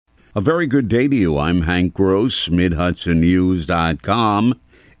A very good day to you. I'm Hank Gross, MidHudsonNews.com.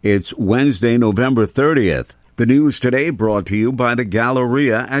 It's Wednesday, November 30th. The news today brought to you by the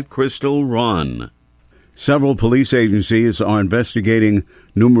Galleria at Crystal Run. Several police agencies are investigating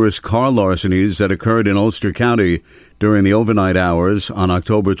numerous car larcenies that occurred in Ulster County during the overnight hours on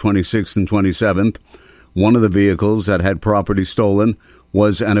October 26th and 27th. One of the vehicles that had property stolen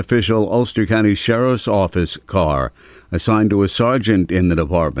was an official Ulster County Sheriff's Office car assigned to a sergeant in the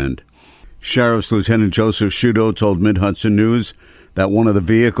department. Sheriff's Lieutenant Joseph Shudo told Mid-Hudson News that one of the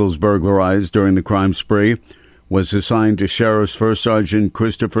vehicles burglarized during the crime spree was assigned to Sheriff's First Sergeant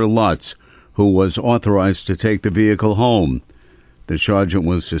Christopher Lutz, who was authorized to take the vehicle home. The sergeant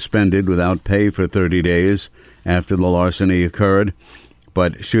was suspended without pay for 30 days after the larceny occurred,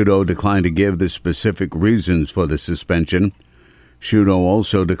 but Shudo declined to give the specific reasons for the suspension. Shudo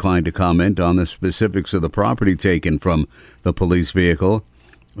also declined to comment on the specifics of the property taken from the police vehicle.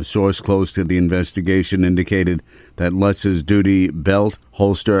 A source close to the investigation indicated that Lutz's duty belt,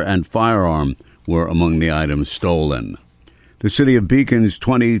 holster, and firearm were among the items stolen. The City of Beacon's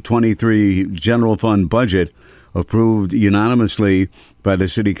 2023 General Fund budget, approved unanimously by the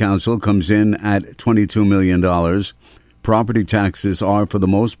City Council, comes in at $22 million. Property taxes are, for the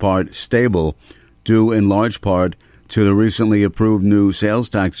most part, stable, due in large part to the recently approved new sales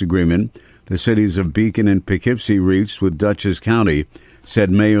tax agreement the cities of Beacon and Poughkeepsie reached with Dutchess County,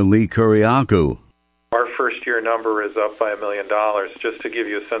 said Mayor Lee Kuriakou. Our first-year number is up by $1 million. Just to give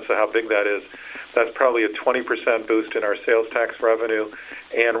you a sense of how big that is, that's probably a 20% boost in our sales tax revenue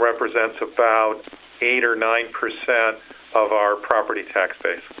and represents about 8 or 9% of our property tax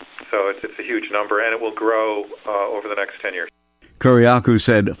base. So it's a huge number, and it will grow over the next 10 years. Kuriakou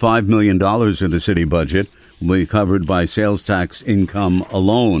said $5 million of the city budget will be covered by sales tax income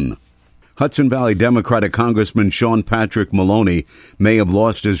alone. Hudson Valley Democratic Congressman Sean Patrick Maloney may have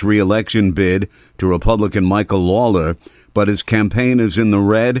lost his re-election bid to Republican Michael Lawler, but his campaign is in the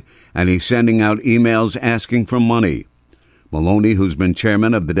red, and he's sending out emails asking for money. Maloney, who's been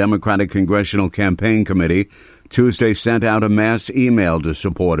chairman of the Democratic Congressional Campaign Committee, Tuesday sent out a mass email to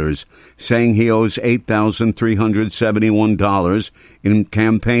supporters saying he owes $8,371 in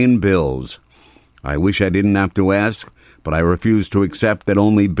campaign bills. I wish I didn't have to ask, but I refuse to accept that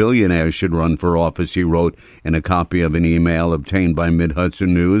only billionaires should run for office, he wrote in a copy of an email obtained by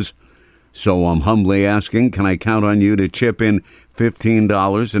Mid-Hudson News. So I'm humbly asking, can I count on you to chip in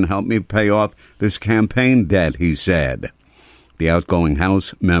 $15 and help me pay off this campaign debt, he said. The outgoing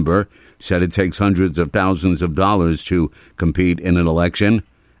House member said it takes hundreds of thousands of dollars to compete in an election,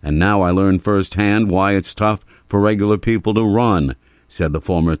 and now I learn firsthand why it's tough for regular people to run, said the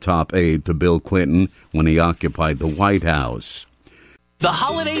former top aide to Bill Clinton when he occupied the White House. The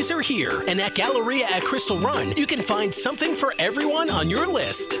holidays are here, and at Galleria at Crystal Run, you can find something for everyone on your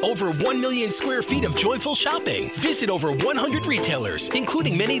list. Over 1 million square feet of joyful shopping. Visit over 100 retailers,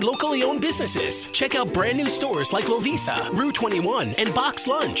 including many locally owned businesses. Check out brand new stores like Lovisa, Rue 21, and Box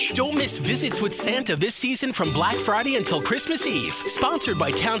Lunch. Don't miss Visits with Santa this season from Black Friday until Christmas Eve. Sponsored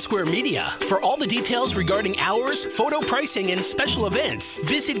by Town Square Media. For all the details regarding hours, photo pricing, and special events,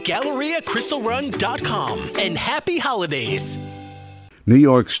 visit GalleriaCrystalRun.com. And happy holidays! New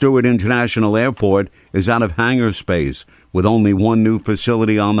York Stewart International Airport is out of hangar space with only one new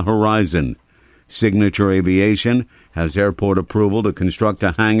facility on the horizon. Signature Aviation has airport approval to construct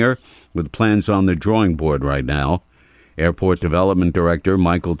a hangar with plans on the drawing board right now. Airport Development Director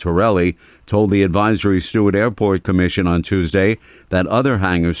Michael Torelli told the Advisory Stewart Airport Commission on Tuesday that other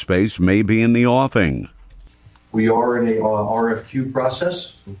hangar space may be in the offing. We are in a RFQ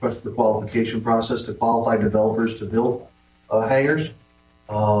process, request for qualification process, to qualify developers to build hangars.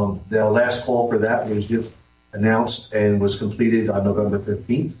 The last call for that was just announced and was completed on November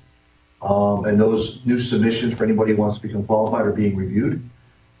 15th. And those new submissions for anybody who wants to become qualified are being reviewed.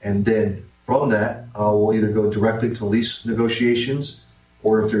 And then from that, we'll either go directly to lease negotiations,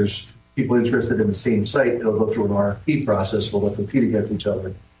 or if there's people interested in the same site, it'll go through an RFP process. We'll compete against each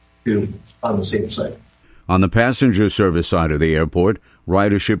other on the same site. On the passenger service side of the airport,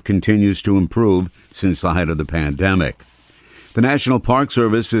 ridership continues to improve since the height of the pandemic. The National Park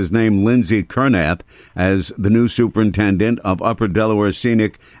Service has named Lindsay Kernath as the new superintendent of Upper Delaware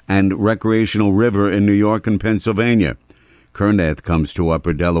Scenic and Recreational River in New York and Pennsylvania. Kernath comes to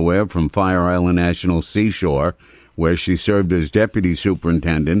Upper Delaware from Fire Island National Seashore, where she served as deputy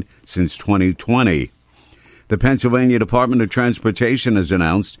superintendent since 2020. The Pennsylvania Department of Transportation has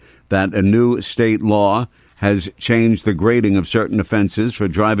announced that a new state law has changed the grading of certain offenses for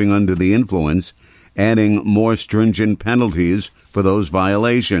driving under the influence, adding more stringent penalties for those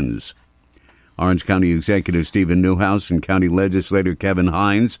violations. Orange County Executive Stephen Newhouse and County Legislator Kevin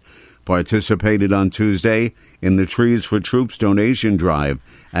Hines participated on Tuesday in the Trees for Troops donation drive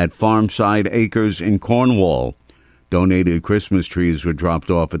at Farmside Acres in Cornwall. Donated Christmas trees were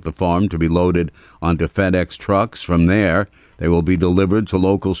dropped off at the farm to be loaded onto FedEx trucks. From there, they will be delivered to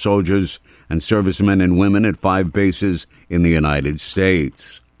local soldiers and servicemen and women at 5 bases in the United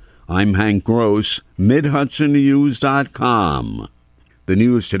States. I'm Hank Gross, MidHudsonNews.com. The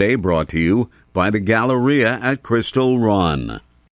news today brought to you by the Galleria at Crystal Run.